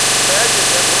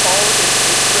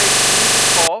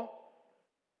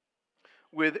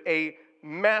with a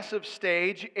massive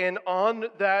stage, and on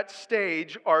that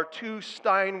stage are two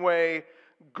Steinway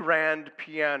grand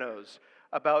pianos,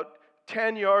 about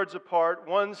 10 yards apart,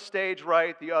 one stage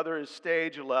right, the other is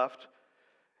stage left.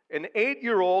 An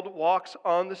 8-year-old walks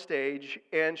on the stage,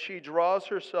 and she draws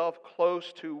herself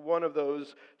close to one of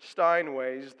those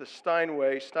Steinways, the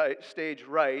Steinway stage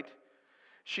right.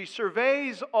 She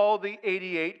surveys all the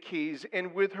 88 keys,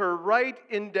 and with her right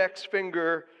index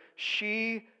finger,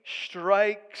 she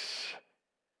strikes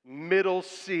middle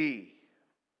C.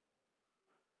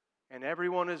 And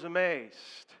everyone is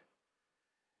amazed,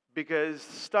 because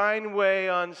Steinway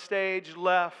on stage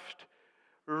left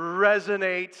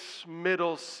resonates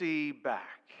middle C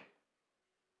back.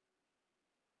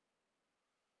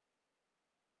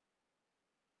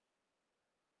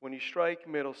 When you strike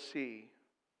middle C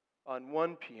on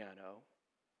one piano,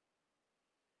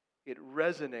 it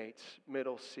resonates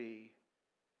middle C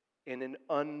in an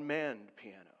unmanned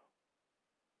piano.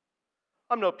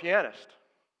 I'm no pianist,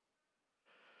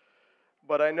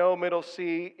 but I know middle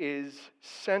C is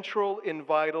central and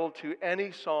vital to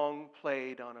any song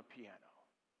played on a piano.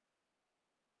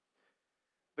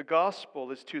 The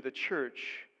gospel is to the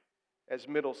church as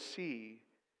middle C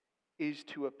is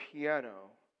to a piano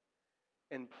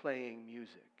and playing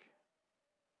music.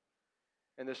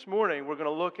 And this morning we're going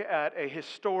to look at a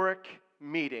historic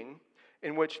meeting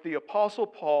in which the Apostle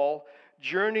Paul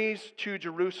journeys to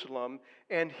Jerusalem,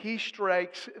 and he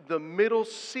strikes the middle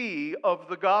C of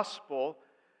the gospel,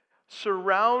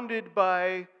 surrounded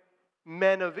by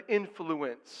men of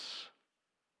influence.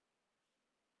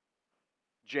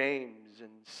 James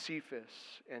and Cephas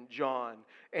and John.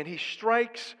 And he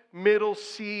strikes middle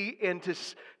C and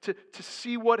to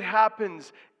see what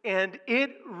happens. And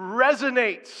it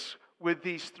resonates with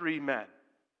these three men.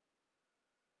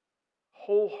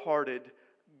 Wholehearted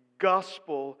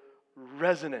gospel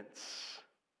resonance.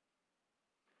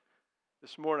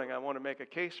 This morning I want to make a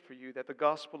case for you that the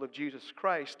gospel of Jesus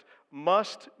Christ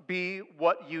must be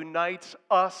what unites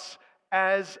us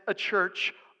as a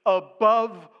church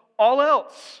above all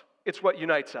else. It's what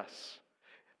unites us.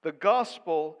 The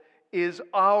gospel is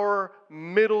our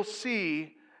middle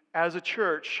C as a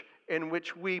church in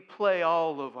which we play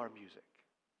all of our music.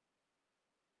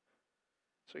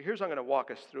 So here's how I'm going to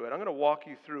walk us through it. I'm going to walk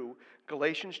you through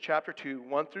Galatians chapter 2,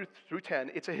 1 through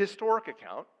 10. It's a historic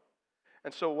account.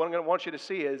 And so what I'm going to want you to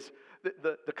see is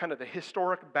the kind of the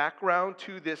historic background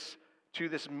to this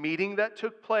meeting that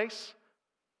took place.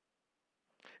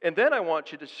 And then I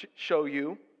want you to show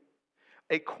you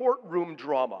a courtroom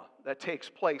drama that takes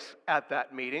place at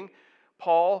that meeting.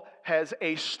 Paul has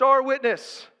a star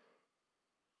witness.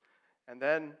 And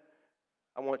then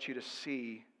I want you to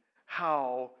see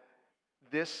how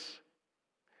this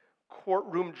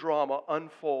courtroom drama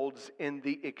unfolds in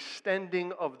the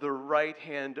extending of the right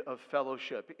hand of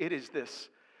fellowship. It is this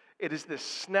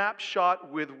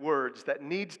snapshot with words that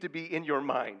needs to be in your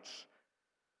minds.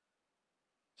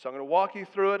 So I'm going to walk you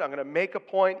through it. I'm going to make a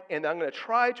point, and I'm going to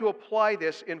try to apply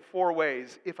this in 4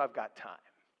 ways if I've got time.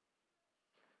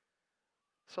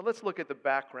 So let's look at the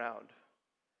background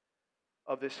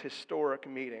of this historic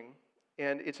meeting.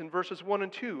 And it's in verses 1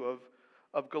 and 2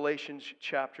 of Galatians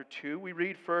chapter 2. We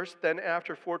read first, "Then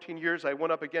after 14 years I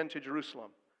went up again to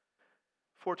Jerusalem."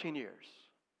 14 years.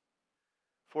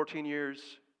 14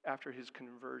 years after his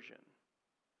conversion.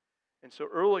 And so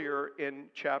earlier in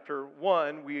chapter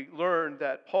 1, we learned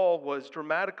that Paul was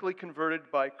dramatically converted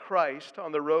by Christ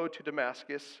on the road to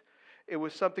Damascus. It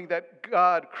was something that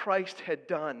Christ had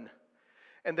done.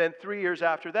 And then 3 years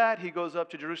after that, he goes up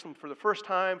to Jerusalem for the first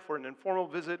time for an informal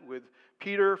visit with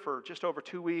Peter for just over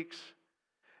 2 weeks.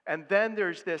 And then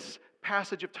there's this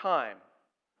passage of time,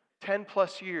 10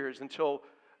 plus years, until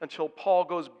Paul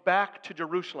goes back to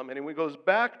Jerusalem. And when he goes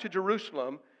back to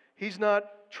Jerusalem, he's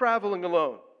not traveling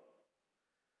alone.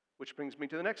 Which brings me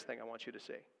to the next thing I want you to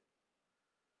see.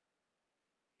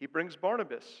 He brings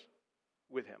Barnabas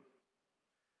with him.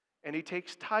 And he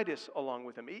takes Titus along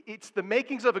with him. It's the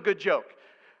makings of a good joke.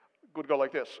 It would go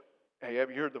like this. Hey, have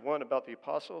you heard the one about the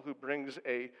apostle who brings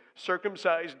a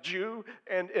circumcised Jew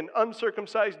and an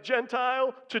uncircumcised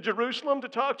Gentile to Jerusalem to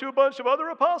talk to a bunch of other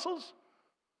apostles?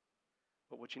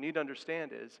 But what you need to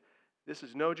understand is, this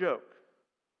is no joke.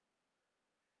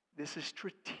 This is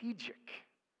strategic.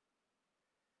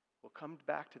 We'll come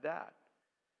back to that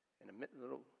in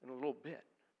a little bit.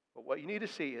 But what you need to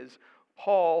see is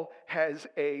Paul has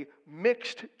a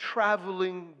mixed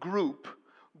traveling group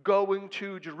going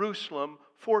to Jerusalem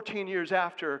 14 years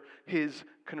after his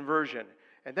conversion.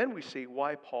 And then we see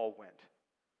why Paul went.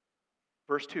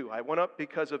 Verse 2, "I went up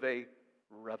because of a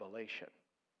revelation."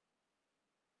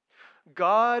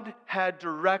 God had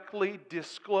directly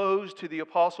disclosed to the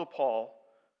Apostle Paul,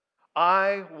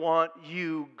 I want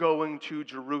you going to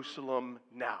Jerusalem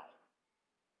now.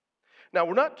 Now,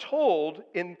 we're not told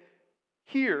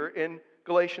here in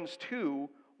Galatians 2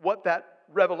 what that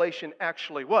revelation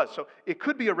actually was. So it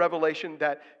could be a revelation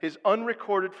that is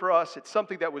unrecorded for us. It's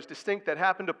something that was distinct that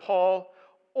happened to Paul.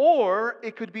 Or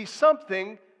it could be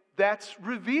something that's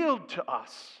revealed to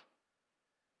us.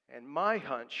 And my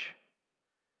hunch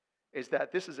is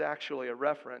that this is actually a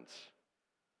reference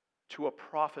to a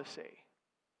prophecy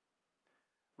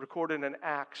recorded in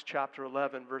Acts chapter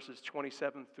 11, verses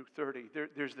 27 through 30.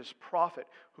 There's this prophet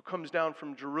who comes down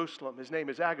from Jerusalem. His name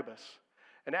is Agabus.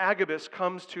 And Agabus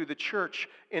comes to the church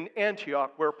in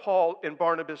Antioch where Paul and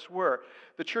Barnabas were.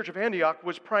 The church of Antioch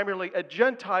was primarily a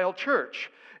Gentile church.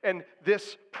 And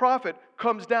this prophet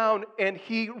comes down and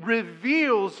he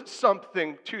reveals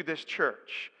something to this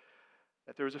church,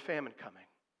 that there is a famine coming.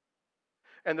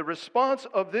 And the response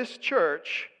of this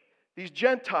church, these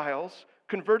Gentiles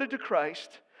converted to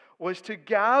Christ, was to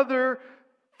gather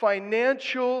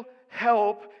financial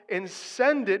help and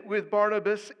send it with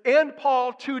Barnabas and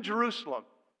Paul to Jerusalem.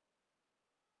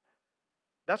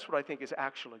 That's what I think is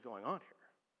actually going on here.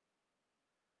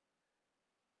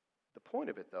 The point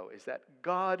of it, though, is that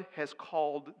God has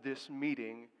called this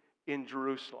meeting in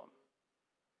Jerusalem.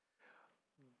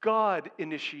 God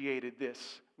initiated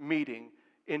this meeting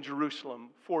in Jerusalem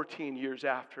 14 years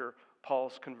after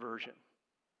Paul's conversion.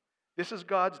 This is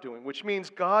God's doing, which means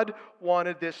God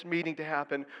wanted this meeting to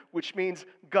happen, which means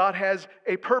God has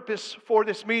a purpose for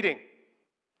this meeting.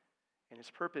 And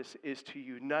his purpose is to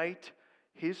unite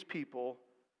his people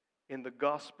in the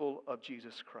gospel of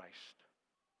Jesus Christ.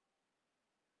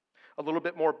 A little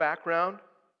bit more background.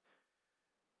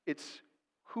 It's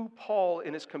who Paul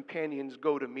and his companions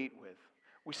go to meet with.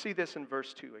 We see this in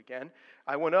verse 2 again.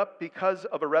 I went up because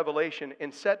of a revelation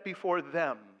and set before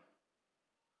them.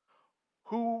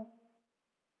 Who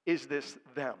is this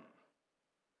them?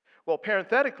 Well,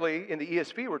 parenthetically, in the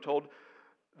ESV we're told,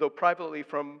 though privately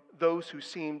from those who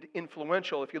seemed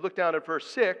influential. If you look down at verse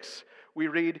 6, we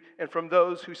read, and from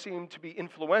those who seemed to be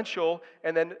influential,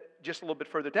 and then just a little bit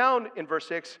further down in verse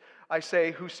 6, I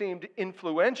say who seemed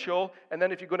influential, and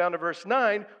then if you go down to verse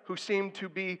 9, who seemed to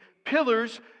be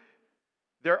pillars.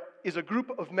 There is a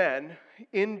group of men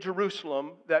in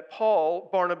Jerusalem that Paul,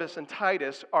 Barnabas, and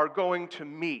Titus are going to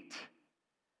meet.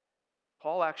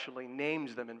 Paul actually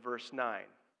names them in verse 9.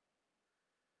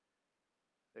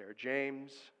 They are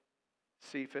James,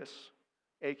 Cephas,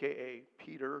 a.k.a.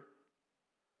 Peter,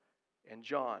 and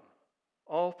John.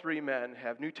 All three men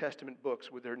have New Testament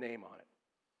books with their name on it.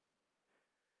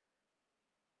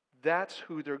 That's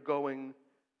who they're going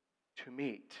to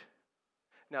meet.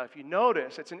 Now, if you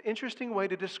notice, it's an interesting way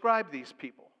to describe these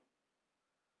people.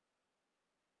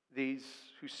 These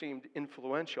who seemed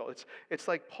influential. It's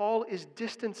like Paul is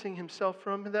distancing himself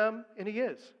from them, and he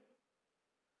is.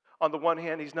 On the one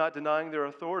hand, he's not denying their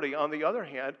authority. On the other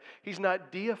hand, he's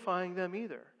not deifying them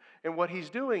either. And what he's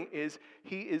doing is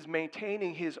he is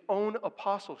maintaining his own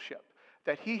apostleship,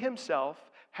 that he himself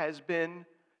has been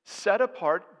set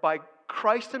apart by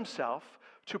Christ himself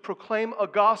to proclaim a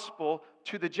gospel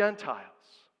to the Gentiles.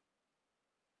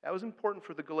 That was important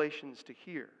for the Galatians to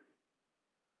hear.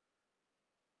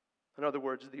 In other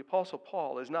words, the Apostle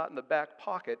Paul is not in the back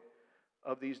pocket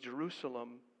of these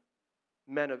Jerusalem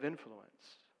men of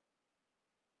influence.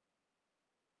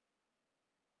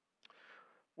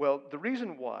 Well, the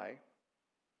reason why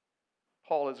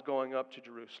Paul is going up to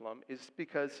Jerusalem is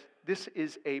because this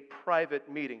is a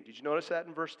private meeting. Did you notice that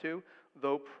in verse 2?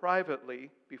 Though privately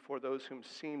before those whom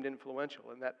seemed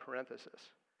influential, in that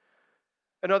parenthesis.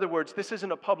 In other words, this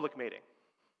isn't a public meeting.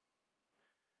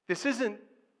 This isn't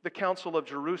the Council of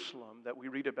Jerusalem that we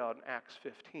read about in Acts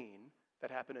 15 that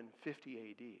happened in 50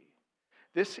 AD.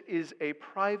 This is a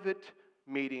private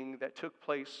meeting that took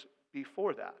place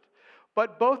before that.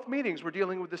 But both meetings were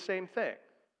dealing with the same thing.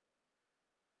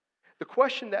 The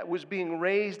question that was being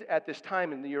raised at this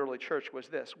time in the early church was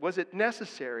this: was it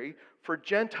necessary for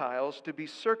Gentiles to be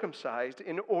circumcised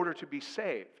in order to be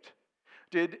saved?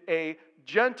 Did a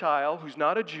Gentile who's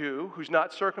not a Jew, who's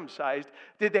not circumcised,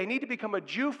 did they need to become a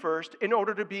Jew first in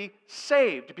order to be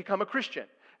saved, to become a Christian?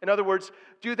 In other words,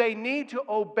 do they need to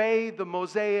obey the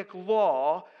Mosaic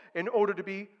law in order to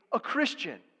be a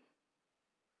Christian?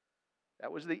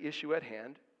 That was the issue at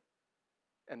hand.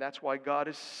 And that's why God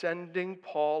is sending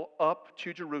Paul up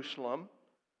to Jerusalem.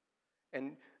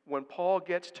 And when Paul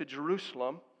gets to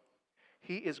Jerusalem,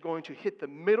 he is going to hit the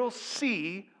middle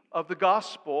C of the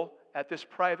gospel at this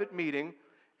private meeting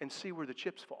and see where the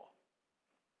chips fall.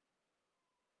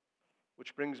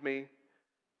 Which brings me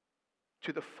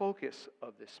to the focus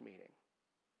of this meeting.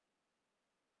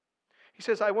 He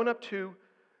says, I went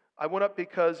up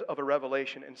because of a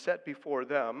revelation and set before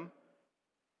them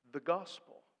the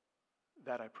gospel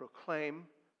that I proclaim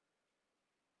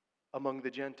among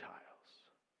the Gentiles.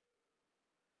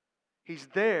 He's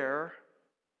there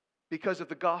because of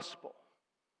the gospel.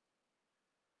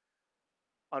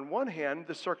 On one hand,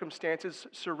 the circumstances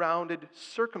surrounded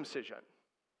circumcision.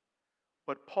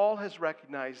 But Paul has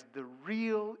recognized the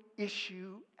real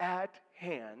issue at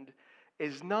hand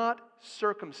is not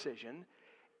circumcision.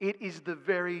 It is the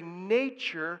very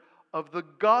nature of the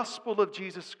gospel of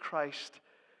Jesus Christ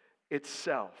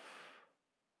itself.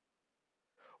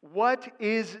 What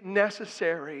is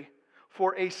necessary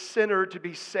for a sinner to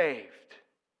be saved?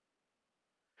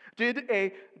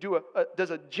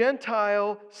 Does a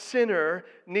Gentile sinner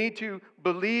need to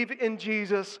believe in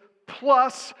Jesus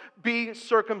plus be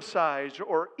circumcised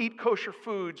or eat kosher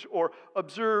foods or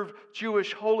observe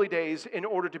Jewish holy days in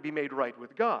order to be made right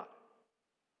with God?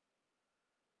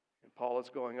 And Paul is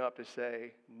going up to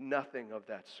say nothing of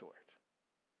that sort.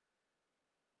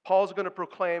 Paul's going to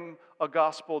proclaim a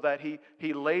gospel that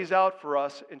he lays out for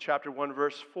us in chapter 1,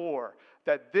 verse 4,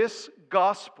 that this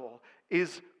gospel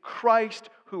is Christ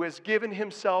who has given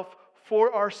himself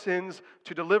for our sins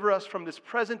to deliver us from this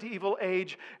present evil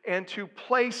age and to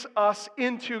place us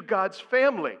into God's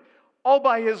family, all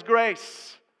by his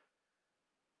grace.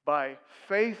 By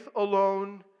faith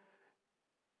alone,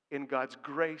 in God's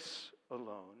grace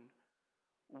alone.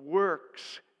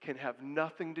 Works can have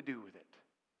nothing to do with it,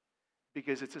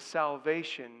 because it's a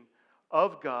salvation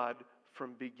of God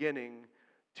from beginning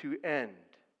to end.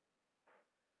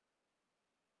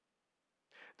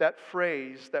 That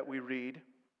phrase that we read,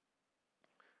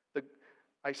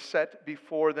 I set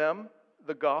before them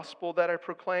the gospel that I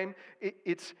proclaim,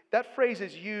 that phrase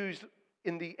is used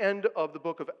in the end of the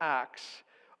book of Acts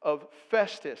of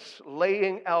Festus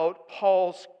laying out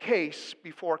Paul's case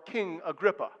before King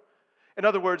Agrippa. In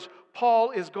other words,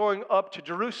 Paul is going up to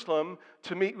Jerusalem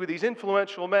to meet with these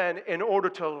influential men in order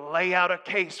to lay out a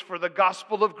case for the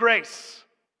gospel of grace.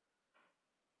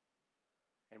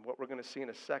 And what we're going to see in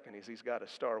a second is he's got a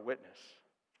star witness.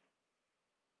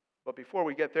 But before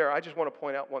we get there, I just want to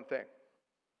point out one thing.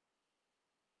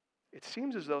 It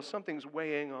seems as though something's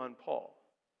weighing on Paul.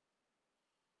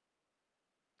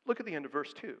 Look at the end of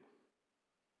verse 2.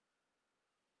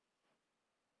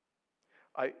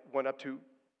 I went up to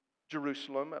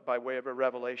Jerusalem by way of a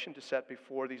revelation to set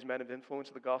before these men of influence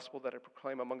the gospel that I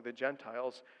proclaim among the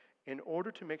Gentiles in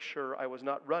order to make sure I was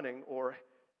not running or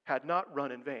had not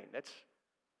run in vain. It's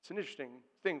an interesting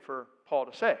thing for Paul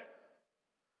to say.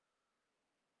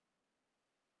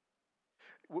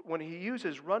 When he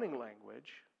uses running language,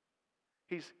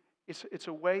 it's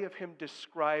a way of him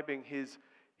describing his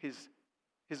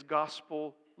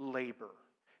gospel labor,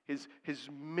 his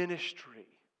ministry,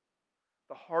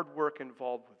 the hard work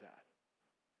involved with that.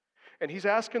 And he's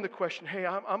asking the question, hey,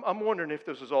 I'm wondering if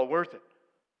this is all worth it.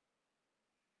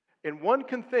 And one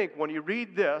can think when you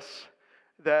read this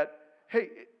that, hey,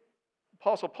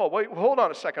 Apostle Paul, wait, hold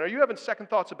on a second. Are you having second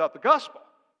thoughts about the gospel?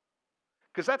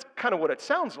 Because that's kind of what it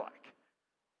sounds like.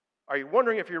 Are you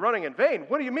wondering if you're running in vain?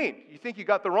 What do you mean? You think you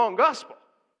got the wrong gospel?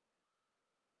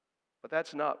 But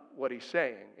that's not what he's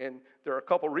saying. And there are a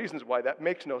couple reasons why that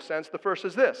makes no sense. The first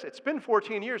is this. It's been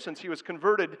 14 years since he was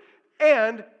converted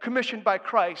and commissioned by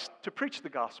Christ to preach the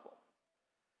gospel.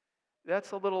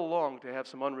 That's a little long to have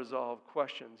some unresolved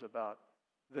questions about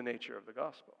the nature of the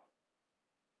gospel.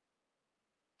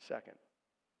 Second,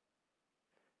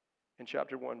 in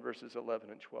chapter 1, verses 11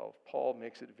 and 12, Paul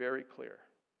makes it very clear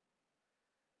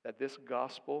that this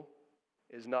gospel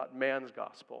is not man's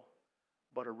gospel,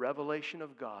 but a revelation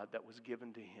of God that was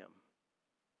given to him.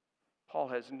 Paul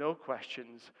has no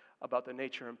questions about the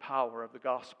nature and power of the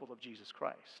gospel of Jesus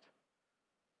Christ.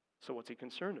 So what's he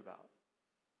concerned about?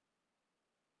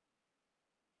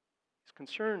 He's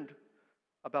concerned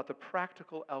about the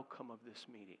practical outcome of this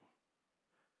meeting.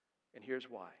 And here's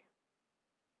why.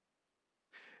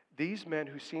 These men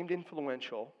who seemed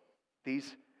influential,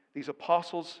 these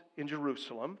apostles in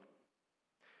Jerusalem,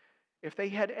 if they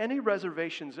had any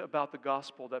reservations about the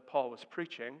gospel that Paul was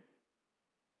preaching,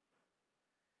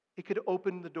 it could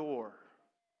open the door.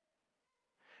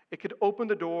 It could open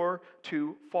the door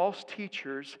to false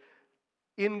teachers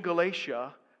in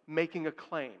Galatia making a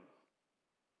claim.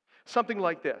 Something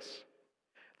like this.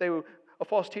 A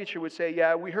false teacher would say,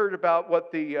 yeah, we heard about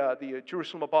what the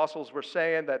Jerusalem apostles were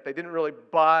saying, that they didn't really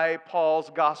buy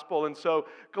Paul's gospel, and so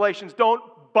Galatians, don't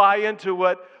buy into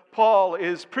what Paul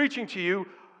is preaching to you.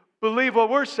 Believe what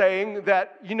we're saying,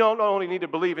 that you don't only need to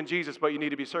believe in Jesus, but you need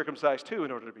to be circumcised too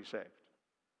in order to be saved.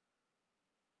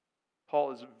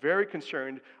 Paul is very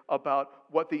concerned about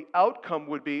what the outcome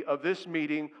would be of this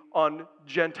meeting on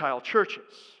Gentile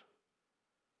churches.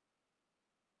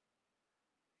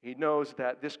 He knows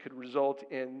that this could result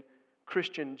in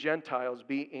Christian Gentiles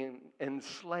being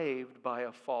enslaved by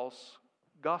a false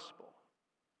gospel.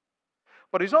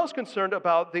 But he's also concerned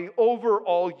about the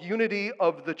overall unity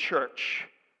of the church.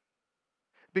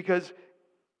 Because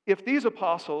if these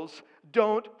apostles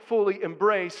don't fully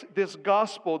embrace this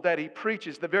gospel that he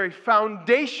preaches, the very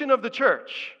foundation of the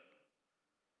church,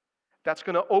 that's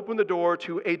going to open the door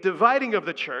to a dividing of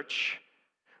the church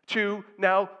to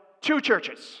now two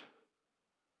churches.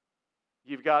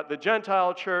 You've got the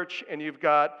Gentile church and you've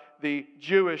got the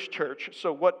Jewish church.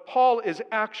 So what Paul is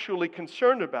actually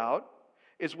concerned about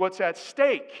is what's at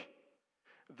stake: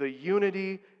 the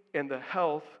unity and the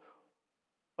health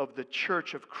of the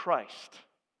church of Christ.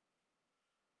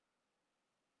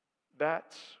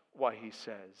 That's why he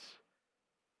says,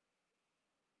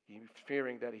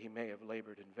 fearing that he may have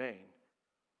labored in vain.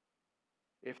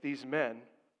 If these men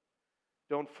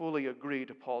don't fully agree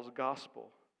to Paul's gospel,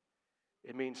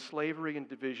 it means slavery and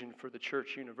division for the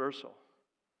church universal.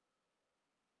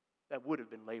 That would have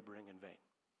been laboring in vain.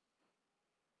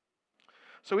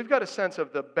 So we've got a sense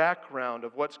of the background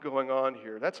of what's going on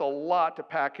here. That's a lot to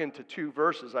pack into 2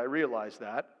 verses, I realize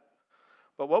that.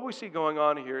 But what we see going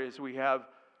on here is we have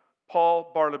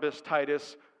Paul, Barnabas,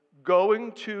 Titus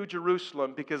going to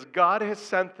Jerusalem because God has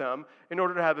sent them in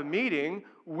order to have a meeting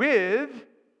with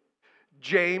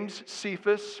James,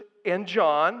 Cephas, and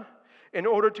John in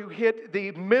order to hit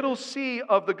the middle C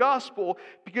of the gospel,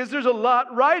 because there's a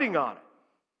lot riding on it.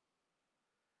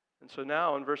 And so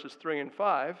now in verses 3 and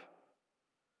 5,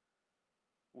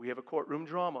 we have a courtroom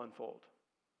drama unfold.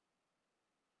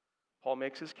 Paul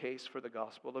makes his case for the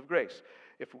gospel of grace.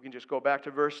 If we can just go back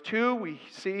to verse 2, we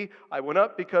see, I went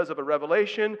up because of a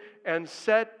revelation and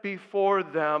set before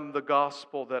them the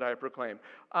gospel that I proclaim.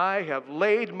 I'd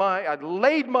laid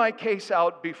my case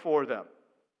out before them.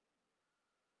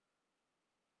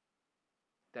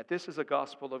 That this is a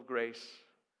gospel of grace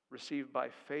received by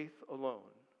faith alone.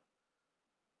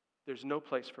 There's no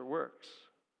place for works.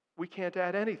 We can't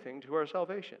add anything to our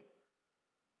salvation.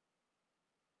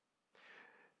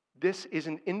 This is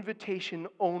an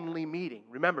invitation-only meeting.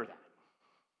 Remember that.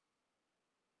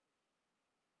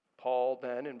 Paul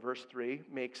then, in verse 3,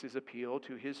 makes his appeal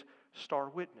to his star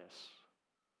witness,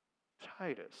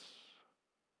 Titus.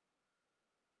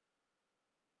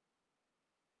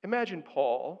 Imagine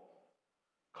Paul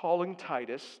calling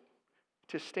Titus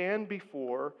to stand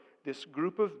before this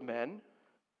group of men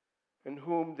in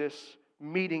whom this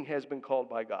meeting has been called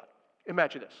by God.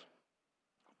 Imagine this.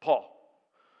 Paul,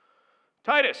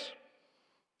 Titus,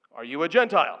 are you a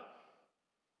Gentile?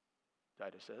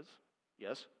 Titus says,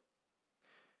 yes.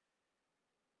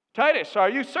 Titus, are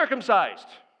you circumcised?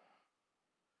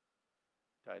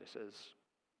 Titus says,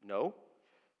 no.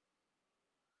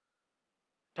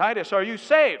 Titus, are you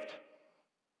saved?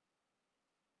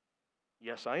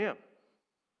 Yes, I am.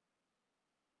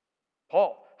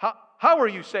 Paul, how are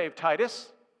you saved,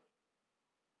 Titus?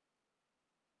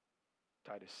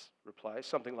 Titus replies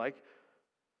something like,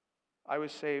 I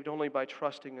was saved only by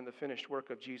trusting in the finished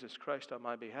work of Jesus Christ on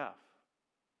my behalf.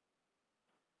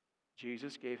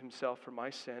 Jesus gave himself for my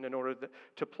sin in order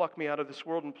to pluck me out of this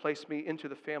world and place me into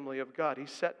the family of God. He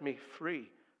set me free.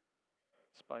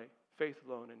 It's by faith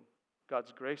alone and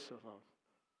God's grace alone.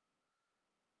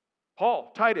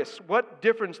 Paul, Titus, what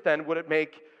difference then would it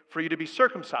make for you to be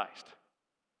circumcised?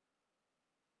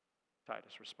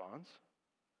 Titus responds,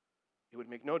 it would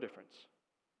make no difference,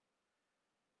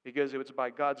 because it was by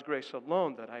God's grace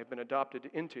alone that I have been adopted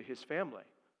into his family.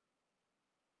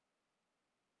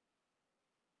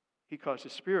 He caused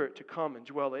his Spirit to come and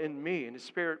dwell in me, and his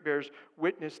Spirit bears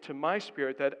witness to my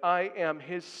spirit that I am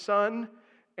his son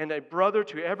and a brother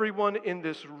to everyone in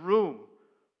this room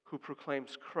who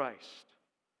proclaims Christ.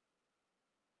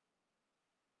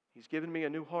 He's given me a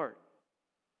new heart.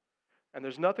 And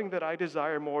there's nothing that I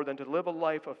desire more than to live a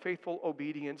life of faithful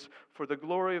obedience for the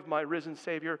glory of my risen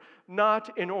Savior,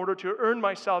 not in order to earn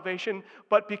my salvation,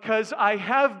 but because I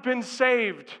have been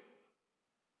saved.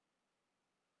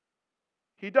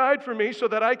 He died for me so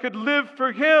that I could live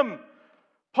for him.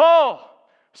 Paul,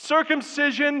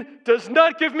 circumcision does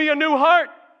not give me a new heart.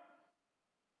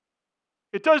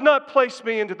 It does not place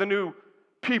me into the new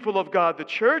people of God, the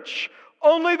church.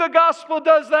 Only the gospel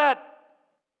does that.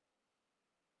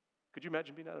 Could you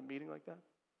imagine being at a meeting like that?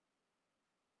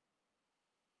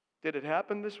 Did it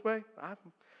happen this way?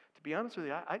 To be honest with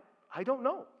you, I don't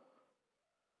know.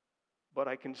 But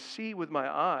I can see with my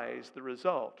eyes the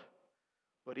result.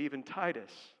 But even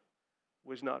Titus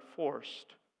was not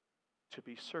forced to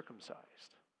be circumcised.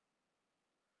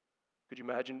 Could you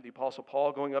imagine the Apostle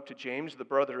Paul going up to James, the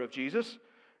brother of Jesus?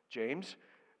 James,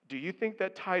 do you think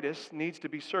that Titus needs to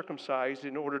be circumcised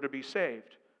in order to be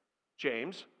saved?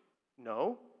 James,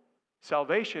 no.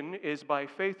 Salvation is by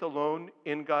faith alone,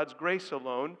 in God's grace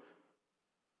alone,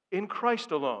 in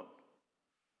Christ alone.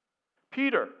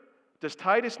 Peter, does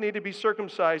Titus need to be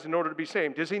circumcised in order to be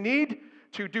saved? Does he need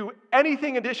to do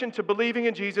anything in addition to believing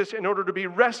in Jesus in order to be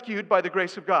rescued by the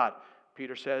grace of God?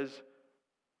 Peter says,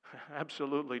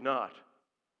 absolutely not.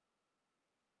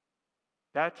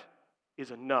 That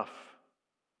is enough.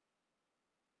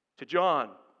 To John,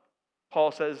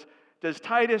 Paul says, does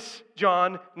Titus,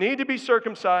 John, need to be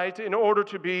circumcised in order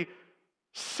to be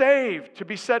saved, to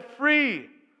be set free?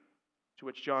 To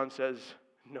which John says,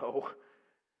 no.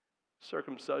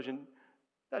 Circumcision,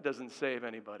 that doesn't save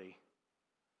anybody.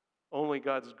 Only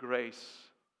God's grace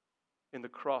in the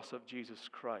cross of Jesus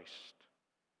Christ.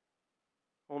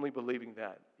 Only believing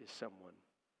that is someone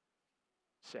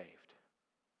saved.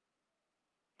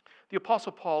 The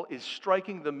Apostle Paul is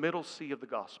striking the middle C of the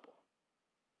gospel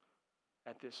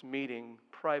at this meeting,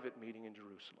 private meeting in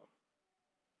Jerusalem.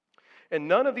 And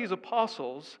none of these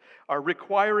apostles are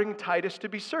requiring Titus to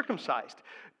be circumcised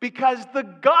because the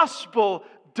gospel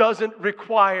doesn't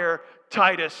require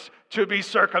Titus to be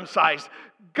circumcised.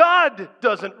 God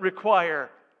doesn't require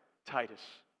Titus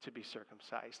to be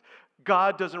circumcised.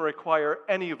 God doesn't require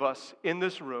any of us in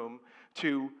this room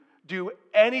to do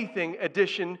anything in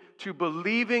addition to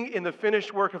believing in the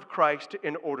finished work of Christ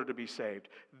in order to be saved.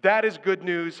 That is good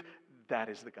news. That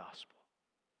is the gospel.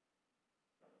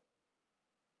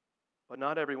 But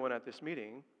not everyone at this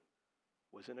meeting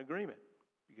was in agreement,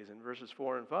 because in verses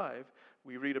 4 and 5,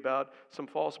 we read about some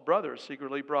false brothers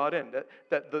secretly brought in.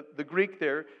 That the Greek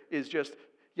there is just,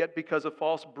 yet because of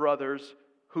false brothers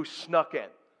who snuck in.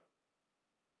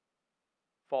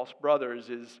 False brothers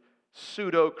is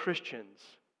pseudo-Christians.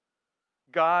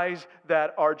 Guys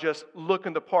that are just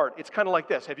looking the part. It's kind of like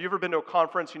this. Have you ever been to a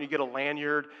conference and you get a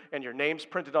lanyard and your name's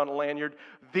printed on a lanyard?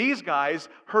 These guys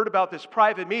heard about this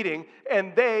private meeting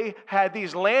and they had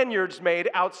these lanyards made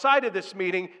outside of this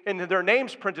meeting and their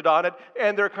names printed on it,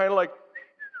 and they're kind of like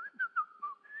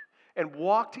and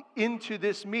walked into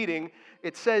this meeting.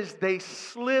 It says they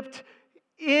slipped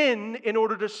in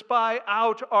order to spy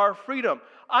out our freedom.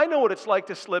 I know what it's like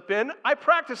to slip in. I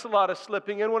practiced a lot of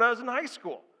slipping in when I was in high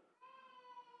school.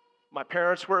 My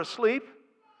parents were asleep.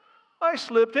 I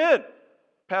slipped in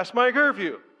past my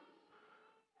curfew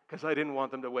because I didn't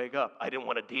want them to wake up. I didn't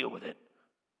want to deal with it.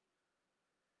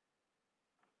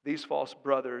 These false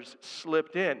brothers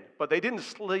slipped in, but they didn't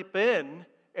slip in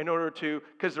order to,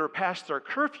 because they were past their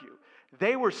curfew.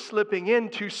 They were slipping in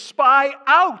to spy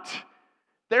out.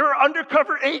 They were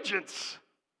undercover agents.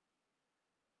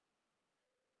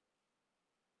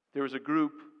 There was a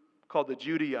group called the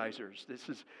Judaizers.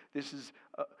 This is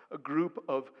a group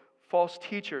of false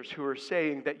teachers who are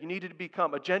saying that you needed to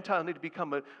become, a Gentile needed to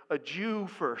become a Jew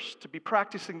first, to be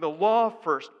practicing the law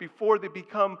first before they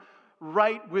become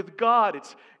right with God.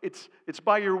 It's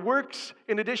by your works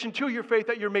in addition to your faith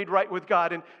that you're made right with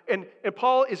God. And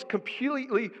Paul is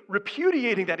completely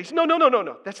repudiating that. He says,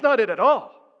 no, that's not it at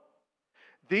all.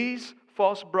 These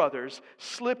false brothers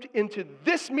slipped into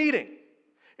this meeting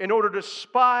in order to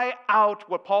spy out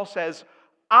what Paul says,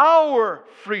 our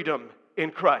freedom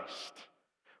in Christ.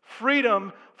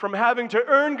 Freedom from having to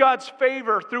earn God's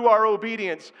favor through our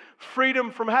obedience.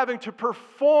 Freedom from having to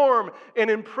perform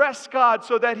and impress God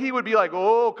so that He would be like,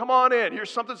 oh, come on in, here's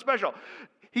something special.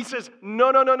 He says,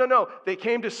 no. They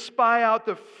came to spy out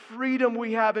the freedom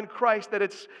we have in Christ, that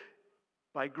it's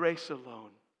by grace alone,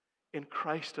 in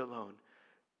Christ alone,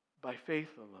 by faith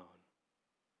alone.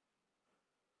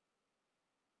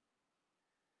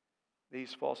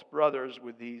 These false brothers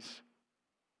with these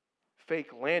fake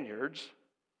lanyards,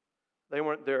 they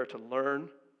weren't there to learn.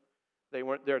 They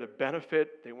weren't there to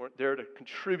benefit. They weren't there to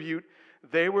contribute.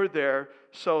 They were there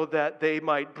so that they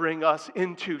might bring us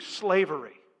into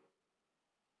slavery.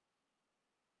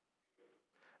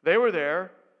 They were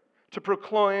there to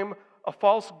proclaim a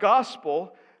false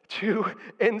gospel to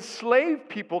enslave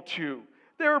people to.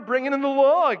 They were bringing in the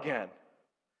law again.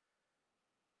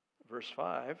 Verse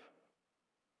 5.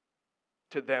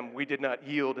 To them, we did not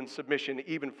yield in submission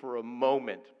even for a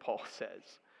moment, Paul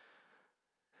says.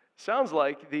 Sounds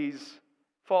like these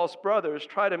false brothers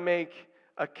try to make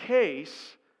a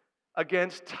case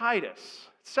against Titus.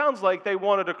 It sounds like they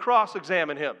wanted to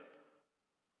cross-examine him.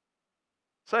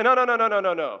 Say,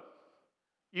 no.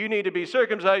 You need to be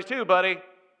circumcised too, buddy.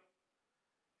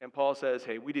 And Paul says,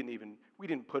 hey, we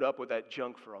didn't put up with that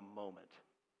junk for a moment.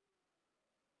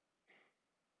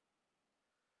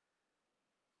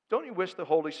 Don't you wish the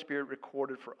Holy Spirit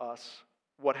recorded for us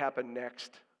what happened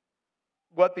next?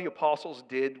 What the apostles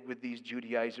did with these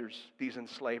Judaizers, these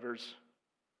enslavers?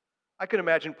 I can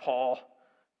imagine Paul.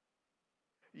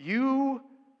 You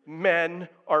men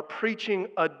are preaching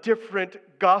a different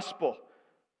gospel.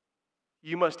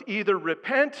 You must either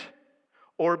repent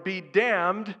or be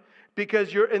damned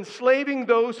because you're enslaving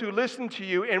those who listen to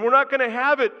you, and we're not going to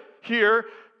have it here.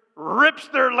 Rips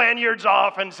their lanyards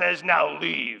off and says, now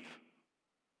leave.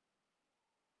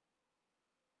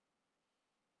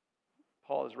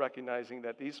 Paul is recognizing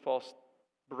that these false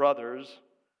brothers,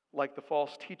 like the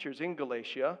false teachers in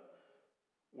Galatia,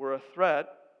 were a threat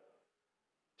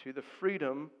to the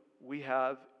freedom we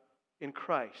have in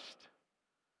Christ.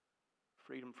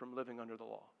 Freedom from living under the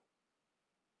law.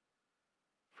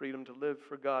 Freedom to live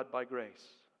for God by grace.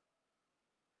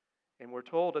 And we're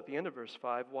told at the end of verse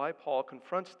 5 why Paul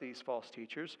confronts these false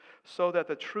teachers, so that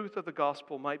the truth of the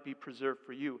gospel might be preserved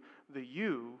for you. The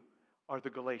you are the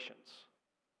Galatians.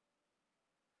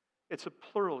 It's a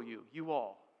plural you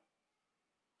all.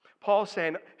 Paul's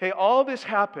saying, hey, all this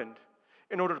happened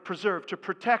in order to preserve, to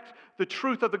protect the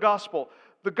truth of the gospel.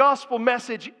 The gospel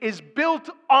message is built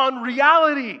on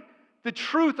reality, the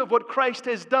truth of what Christ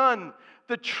has done,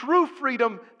 the true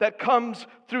freedom that comes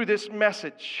through this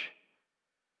message.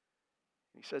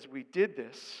 He says, we did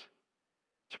this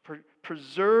to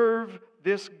preserve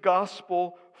this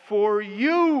gospel for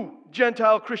you,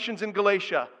 Gentile Christians in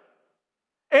Galatia,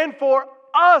 and for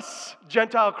us,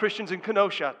 Gentile Christians in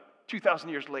Kenosha, 2,000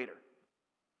 years later.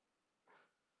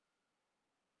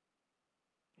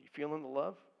 You feeling the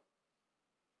love?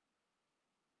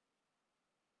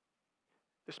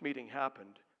 This meeting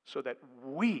happened so that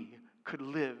we could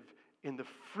live in the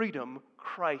freedom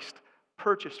Christ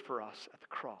purchased for us at the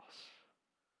cross.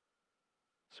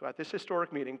 So at this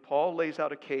historic meeting, Paul lays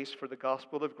out a case for the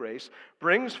gospel of grace,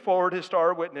 brings forward his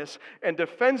star witness, and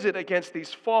defends it against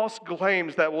these false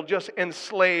claims that will just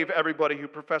enslave everybody who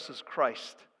professes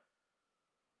Christ.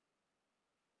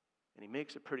 And he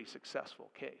makes a pretty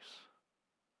successful case,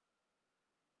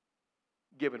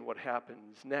 given what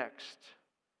happens next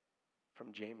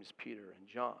from James, Peter, and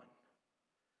John.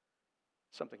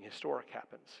 Something historic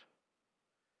happens,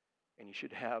 and you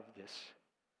should have this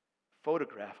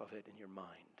photograph of it in your mind.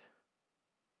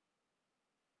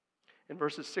 In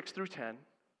verses 6 through 10,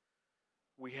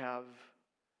 we have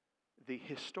the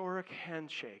historic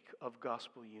handshake of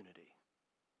gospel unity.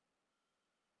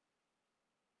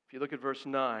 If you look at verse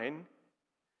 9,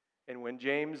 and when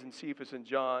James and Cephas and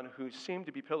John, who seemed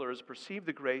to be pillars, perceived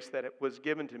the grace that it was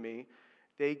given to me,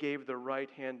 they gave the right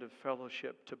hand of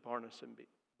fellowship to Barnabas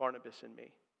and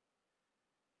me.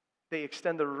 They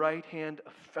extend the right hand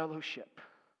of fellowship.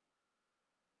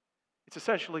 It's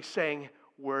essentially saying,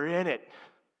 we're in it.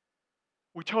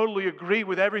 We totally agree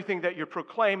with everything that you're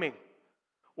proclaiming.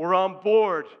 We're on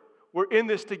board. We're in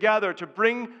this together to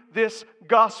bring this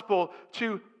gospel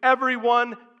to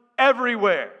everyone,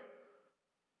 everywhere.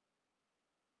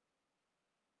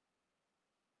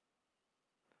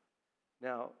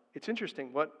 Now, it's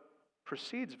interesting what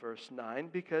precedes verse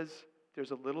 9 because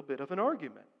there's a little bit of an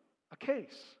argument, a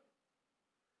case.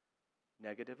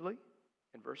 Negatively,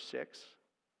 in verse 6,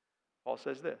 Paul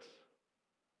says this.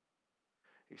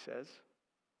 He says,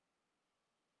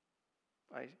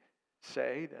 I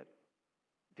say that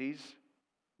these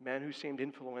men who seemed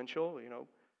influential,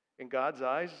 in God's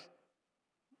eyes,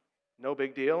 no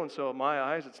big deal, and so in my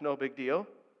eyes, it's no big deal.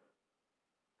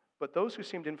 But those who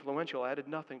seemed influential added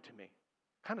nothing to me.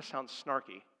 Kind of sounds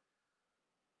snarky.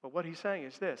 But what he's saying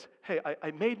is this. Hey, I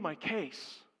made my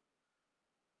case.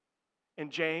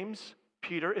 And James,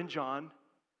 Peter, and John,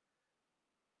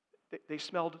 they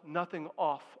smelled nothing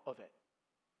off of it.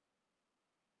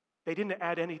 They didn't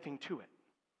add anything to it.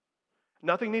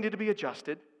 Nothing needed to be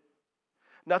adjusted.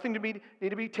 Nothing needed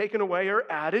to be taken away or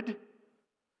added.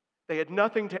 They had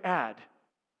nothing to add.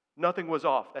 Nothing was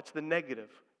off. That's the negative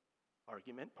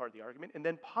argument, part of the argument. And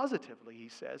then positively, he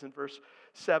says in verse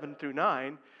 7 through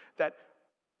 9, that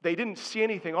they didn't see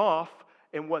anything off,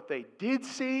 and what they did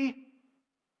see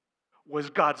was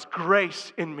God's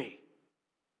grace in me.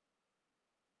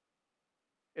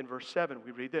 In verse 7,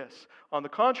 we read this. On the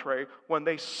contrary, when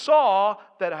they saw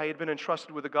that I had been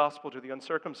entrusted with the gospel to the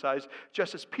uncircumcised,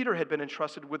 just as Peter had been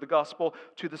entrusted with the gospel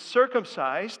to the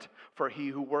circumcised, for he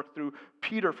who worked through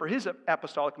Peter for his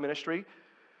apostolic ministry,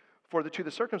 to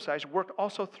the circumcised, worked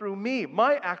also through me,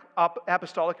 my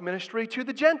apostolic ministry to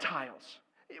the Gentiles.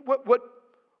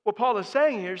 What Paul is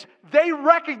saying here is they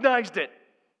recognized it.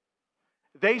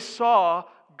 They saw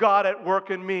God at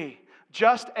work in me.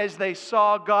 Just as they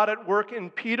saw God at work in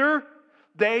Peter,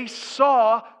 they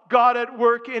saw God at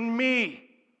work in me.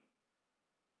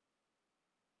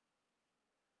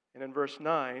 And in verse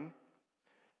 9,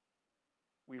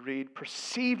 we read,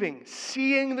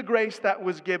 seeing the grace that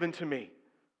was given to me.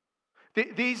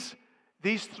 These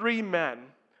three men,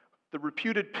 the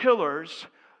reputed pillars,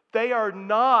 they are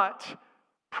not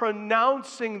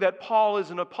pronouncing that Paul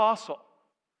is an apostle.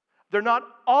 They're not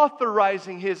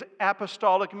authorizing his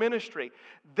apostolic ministry.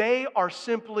 They are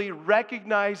simply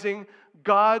recognizing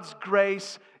God's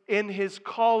grace in his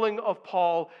calling of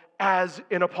Paul as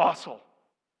an apostle.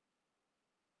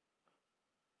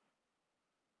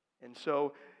 And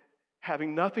so,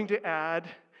 having nothing to add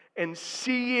and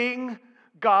seeing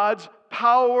God's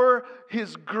power,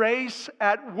 His grace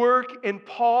at work in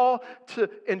Paul to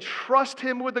entrust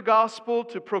him with the gospel,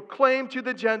 to proclaim to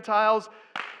the Gentiles,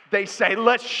 they say,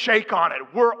 let's shake on it.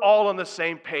 We're all on the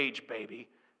same page, baby.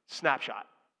 Snapshot.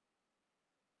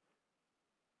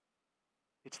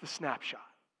 It's the snapshot.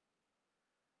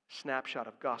 Snapshot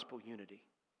of gospel unity.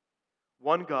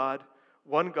 One God,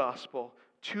 one gospel,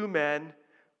 two men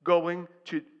going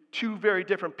to two very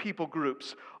different people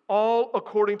groups, all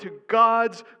according to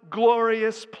God's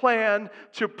glorious plan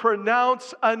to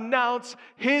announce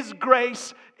His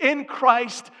grace in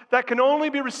Christ that can only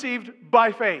be received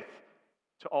by faith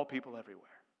to all people everywhere.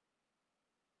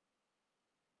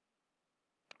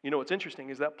 You know what's interesting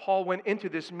is that Paul went into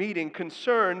this meeting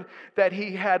concerned that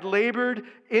he had labored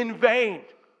in vain.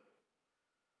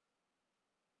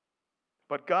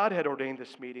 But God had ordained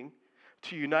this meeting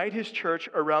to unite His church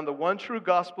around the one true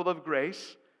gospel of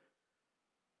grace.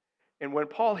 And when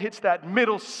Paul hits that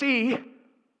middle C,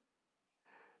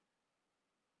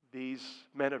 these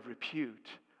men of repute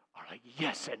are like,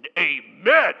 yes and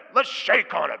amen. Let's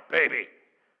shake on it, baby.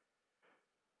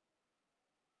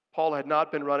 Paul had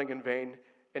not been running in vain,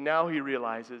 and now he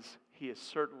realizes he is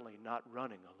certainly not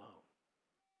running alone.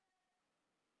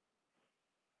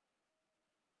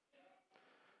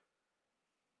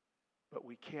 But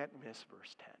we can't miss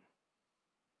verse 10.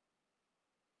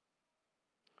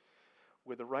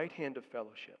 With the right hand of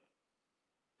fellowship,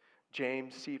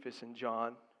 James, Cephas, and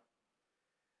John,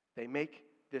 they make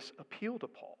this appeal to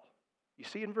Paul. You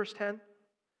see in verse 10?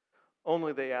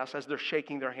 Only they asked, as they're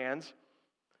shaking their hands,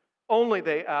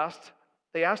 they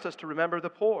asked us to remember the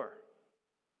poor.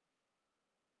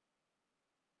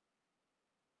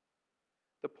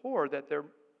 The poor that they're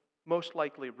most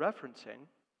likely referencing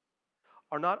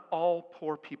are not all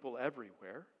poor people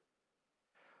everywhere,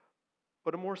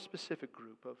 but a more specific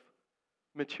group of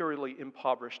materially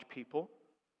impoverished people.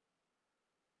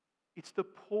 It's the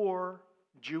poor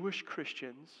Jewish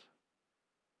Christians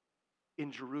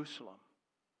in Jerusalem.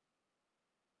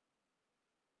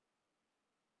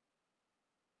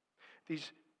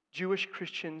 These Jewish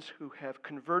Christians who have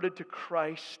converted to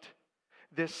Christ,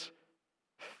 this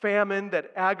famine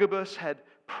that Agabus had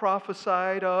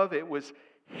prophesied of, it was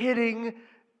hitting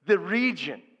the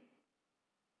region.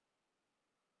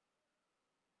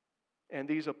 And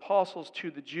these apostles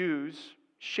to the Jews,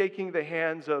 shaking the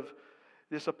hands of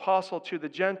this apostle to the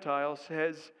Gentiles,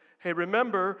 says, hey,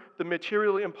 remember the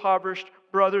materially impoverished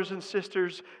brothers and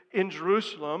sisters in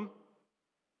Jerusalem.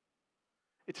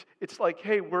 It's like,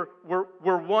 hey, we're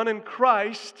one in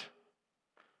Christ.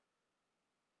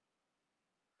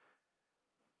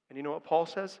 And you know what Paul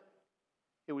says?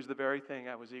 It was the very thing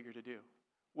I was eager to do.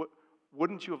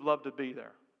 Wouldn't you have loved to be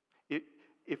there?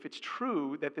 If it's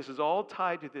true that this is all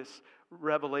tied to this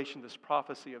revelation, this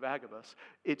prophecy of Agabus,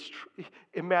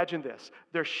 imagine this.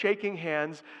 They're shaking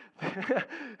hands.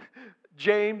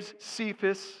 James,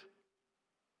 Cephas,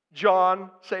 John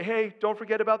say, hey, don't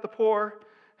forget about the poor.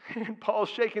 And Paul's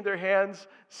shaking their hands,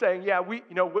 saying, yeah,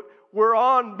 we're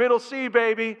on middle C,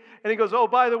 baby. And he goes, oh,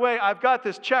 by the way, I've got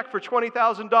this check for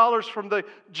 $20,000 from the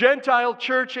Gentile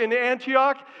church in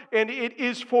Antioch, and it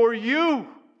is for you.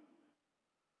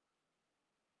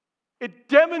 It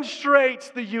demonstrates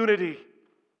the unity.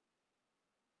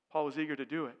 Paul was eager to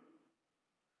do it.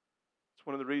 It's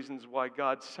one of the reasons why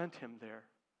God sent him there.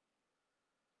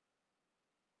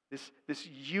 This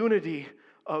unity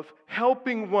of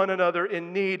helping one another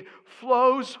in need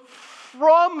flows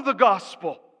from the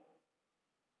gospel.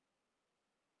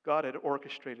 God had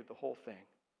orchestrated the whole thing.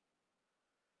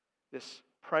 This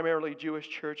primarily Jewish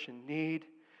church in need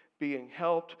being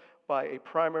helped by a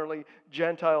primarily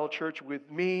Gentile church with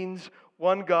means,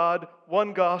 one God,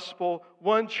 one gospel,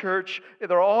 one church.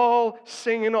 They're all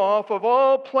singing off of,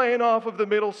 all playing off of the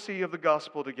middle C of the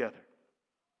gospel together.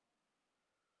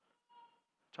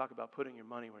 Talk about putting your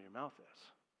money where your mouth is.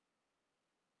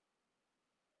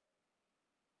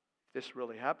 If this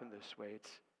really happened this way, it's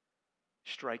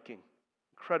striking,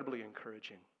 incredibly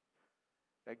encouraging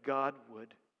that God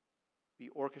would be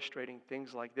orchestrating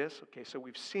things like this. Okay, so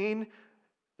we've seen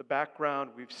the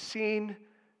background, we've seen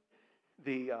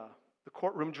the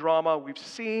courtroom drama. We've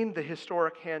seen the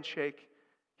historic handshake.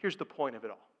 Here's the point of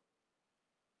it all.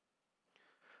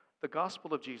 The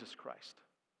gospel of Jesus Christ.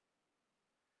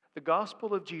 The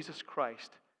gospel of Jesus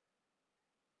Christ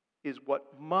is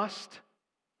what must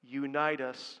unite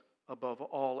us above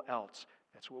all else.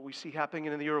 That's what we see happening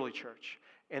in the early church,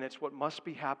 and it's what must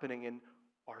be happening in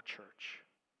our church.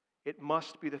 It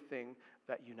must be the thing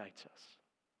that unites us.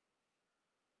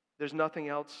 There's nothing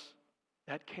else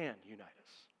that can unite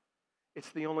us.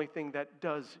 It's the only thing that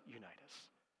does unite us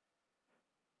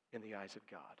in the eyes of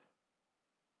God.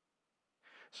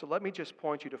 So let me just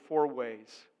point you to 4 ways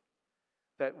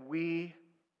that we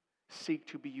seek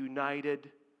to be united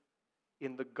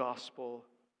in the gospel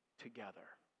together.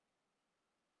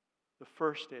 The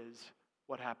first is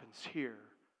what happens here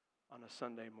on a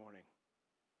Sunday morning.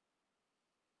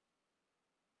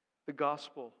 The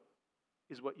gospel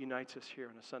is what unites us here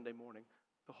on a Sunday morning.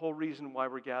 The whole reason why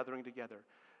we're gathering together,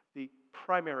 the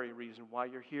primary reason why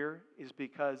you're here is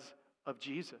because of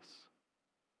Jesus.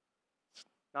 It's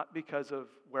not because of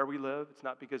where we live. It's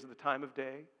not because of the time of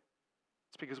day.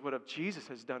 It's because what Jesus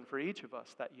has done for each of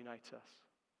us that unites us.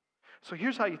 So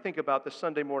here's how you think about the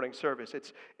Sunday morning service.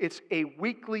 It's a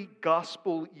weekly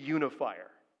gospel unifier.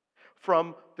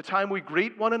 From the time we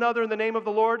greet one another in the name of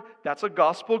the Lord, that's a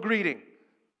gospel greeting.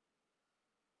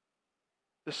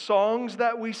 The songs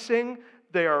that we sing,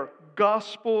 they are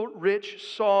gospel-rich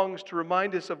songs to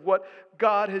remind us of what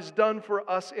God has done for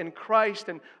us in Christ.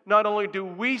 And not only do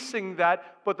we sing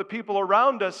that, but the people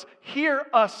around us hear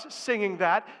us singing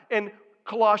that. And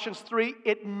Colossians 3,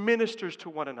 it ministers to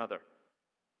one another.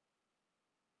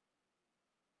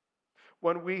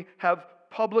 When we have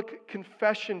public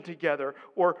confession together,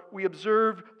 or we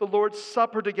observe the Lord's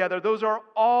Supper together, those are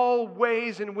all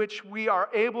ways in which we are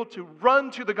able to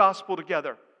run to the gospel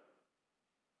together.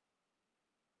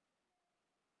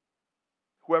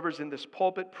 Whoever's in this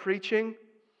pulpit preaching,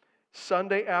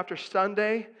 Sunday after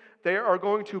Sunday, they are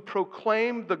going to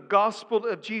proclaim the gospel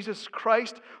of Jesus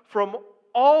Christ from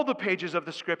all the pages of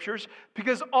the Scriptures,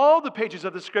 because all the pages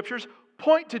of the Scriptures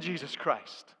point to Jesus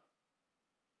Christ.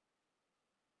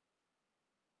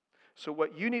 So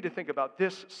what you need to think about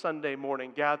this Sunday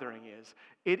morning gathering is,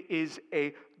 it is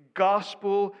a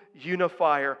gospel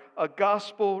unifier, a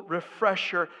gospel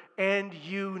refresher, and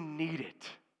you need it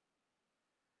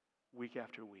week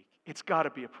after week. It's got to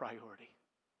be a priority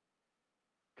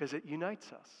because it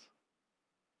unites us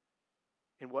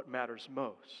in what matters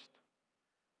most,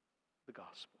 the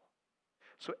gospel.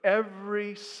 So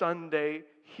every Sunday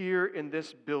here in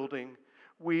this building,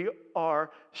 we are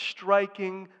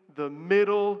striking the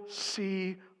middle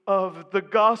C of the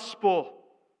gospel.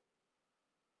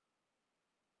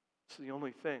 It's the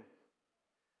only thing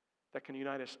that can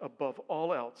unite us above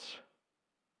all else.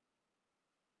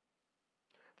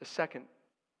 The second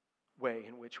way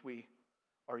in which we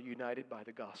are united by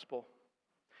the gospel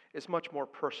is much more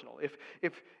personal.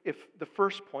 If the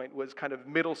first point was kind of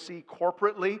middle C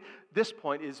corporately, this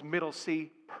point is middle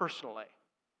C personally.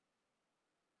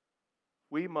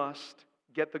 We must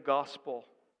get the gospel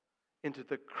into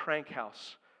the crank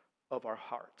house of our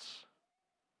hearts.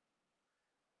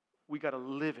 We got to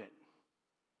live it.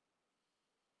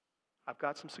 I've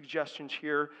got some suggestions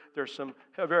here. There's some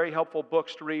very helpful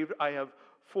books to read. I have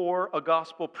 4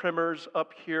 gospel primers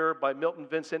up here by Milton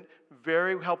Vincent.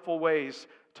 Very helpful ways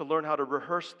to learn how to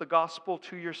rehearse the gospel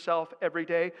to yourself every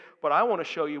day. But I want to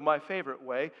show you my favorite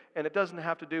way, and it doesn't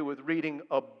have to do with reading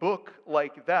a book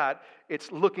like that.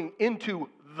 It's looking into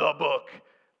the book.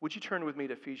 Would you turn with me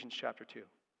to Ephesians chapter 2?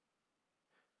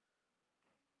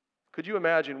 Could you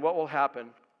imagine what will happen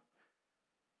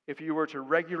if you were to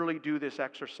regularly do this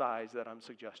exercise that I'm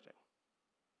suggesting?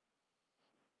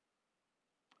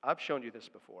 I've shown you this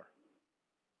before.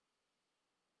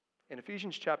 In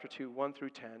Ephesians chapter 2, 1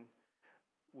 through 10,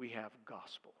 we have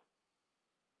gospel.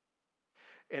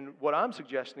 And what I'm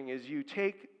suggesting is you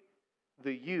take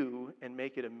the you and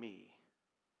make it a me.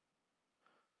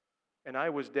 And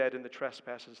I was dead in the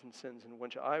trespasses and sins in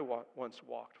which I once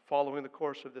walked, following the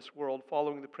course of this world,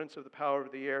 following the prince of the power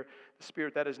of the air, the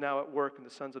spirit that is now at work in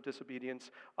the sons of disobedience,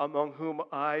 among whom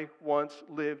I once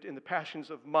lived in the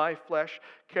passions of my flesh,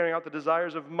 carrying out the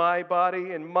desires of my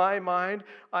body and my mind.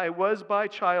 I was by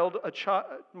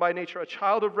nature a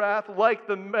child of wrath, like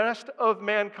the rest of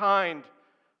mankind.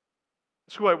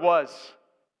 That's who I was.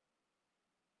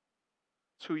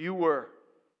 That's who you were.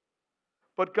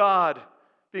 But God,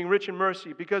 being rich in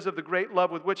mercy, because of the great love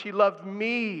with which He loved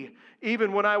me,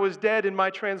 even when I was dead in my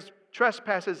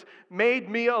trespasses, made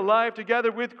me alive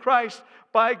together with Christ.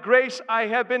 By grace I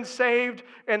have been saved,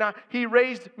 and He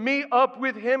raised me up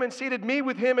with Him and seated me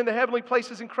with Him in the heavenly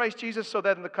places in Christ Jesus, so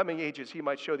that in the coming ages He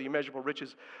might show the immeasurable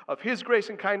riches of His grace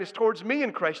and kindness towards me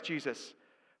in Christ Jesus.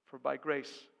 For by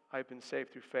grace I have been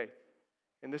saved through faith.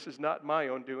 And this is not my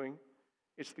own doing.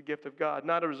 It's the gift of God,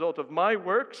 not a result of my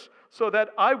works, so that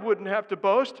I wouldn't have to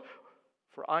boast.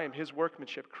 For I am His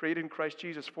workmanship, created in Christ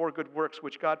Jesus for good works,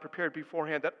 which God prepared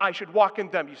beforehand, that I should walk in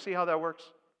them. You see how that works?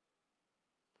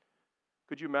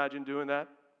 Could you imagine doing that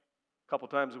a couple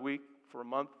times a week for a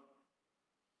month?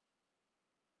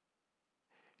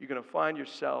 You're going to find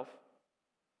yourself,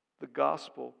 the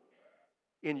gospel,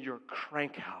 in your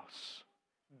crank house.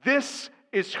 This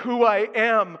is who I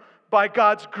am by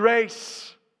God's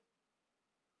grace.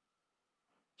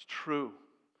 It's true.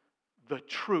 The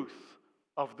truth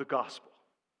of the gospel.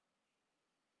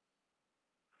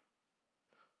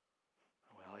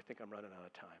 Well, I think I'm running out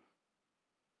of time.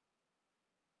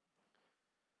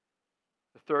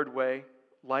 The third way,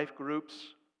 life groups,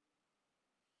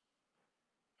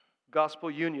 gospel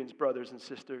unions, brothers and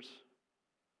sisters.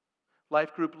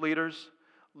 Life group leaders,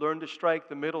 learn to strike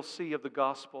the middle C of the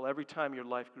gospel every time your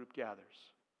life group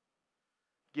gathers.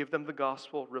 Give them the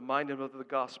gospel, remind them of the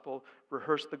gospel,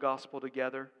 rehearse the gospel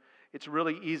together. It's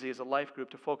really easy as a life group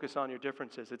to focus on your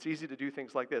differences. It's easy to do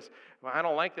things like this. Well, I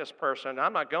don't like this person.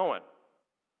 I'm not going.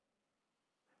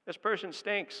 This person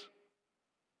stinks.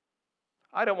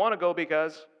 I don't want to go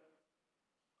because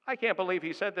I can't believe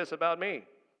he said this about me.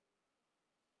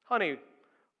 Honey,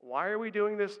 why are we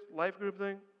doing this life group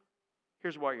thing?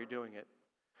 Here's why you're doing it.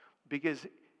 Because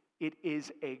it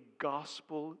is a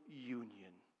gospel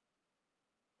union.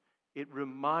 It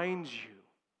reminds you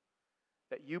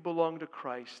that you belong to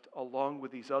Christ along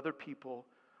with these other people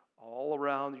all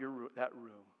around that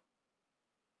room.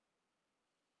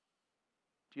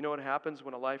 Do you know what happens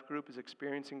when a life group is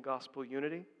experiencing gospel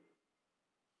unity?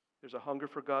 There's a hunger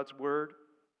for God's word.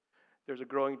 There's a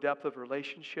growing depth of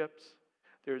relationships.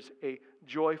 There's a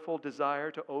joyful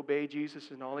desire to obey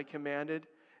Jesus in all He commanded.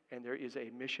 And there is a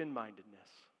mission-mindedness.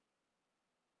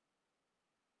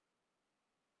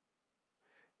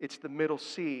 It's the middle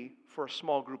C for a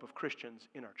small group of Christians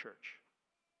in our church.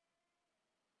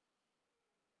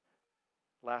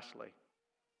 Lastly,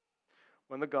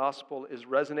 when the gospel is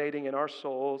resonating in our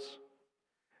souls,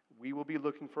 we will be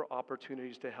looking for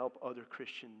opportunities to help other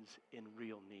Christians in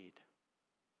real need.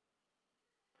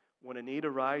 When a need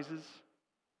arises,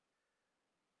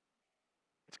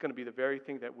 it's going to be the very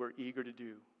thing that we're eager to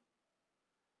do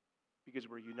because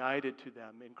we're united to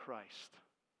them in Christ.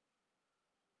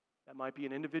 That might be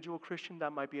an individual Christian,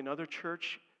 that might be another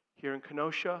church here in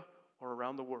Kenosha or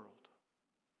around the world.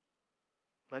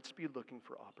 Let's be looking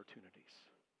for opportunities.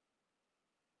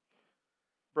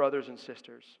 Brothers and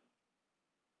sisters,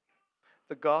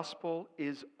 the gospel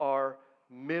is our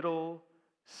middle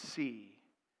C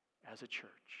as a church.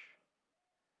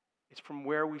 It's from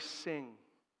where we sing.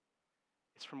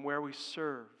 It's from where we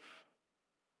serve.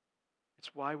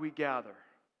 It's why we gather.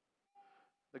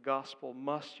 The gospel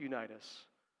must unite us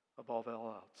above all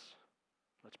else.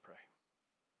 Let's pray.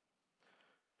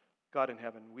 God in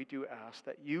heaven, we do ask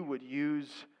that you would use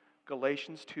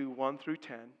Galatians 2, 1 through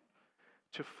 10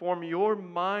 to form your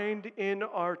mind in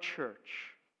our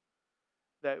church,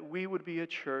 that we would be a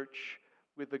church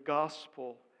with the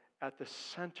gospel at the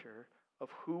center of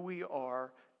who we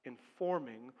are,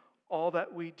 informing all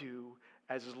that we do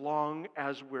as long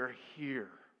as we're here.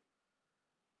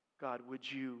 God, would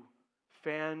you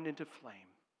fan into flame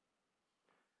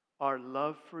our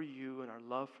love for you and our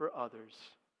love for others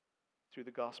through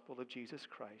the gospel of Jesus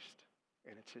Christ.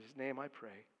 And it's His name I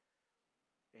pray.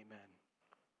 Amen.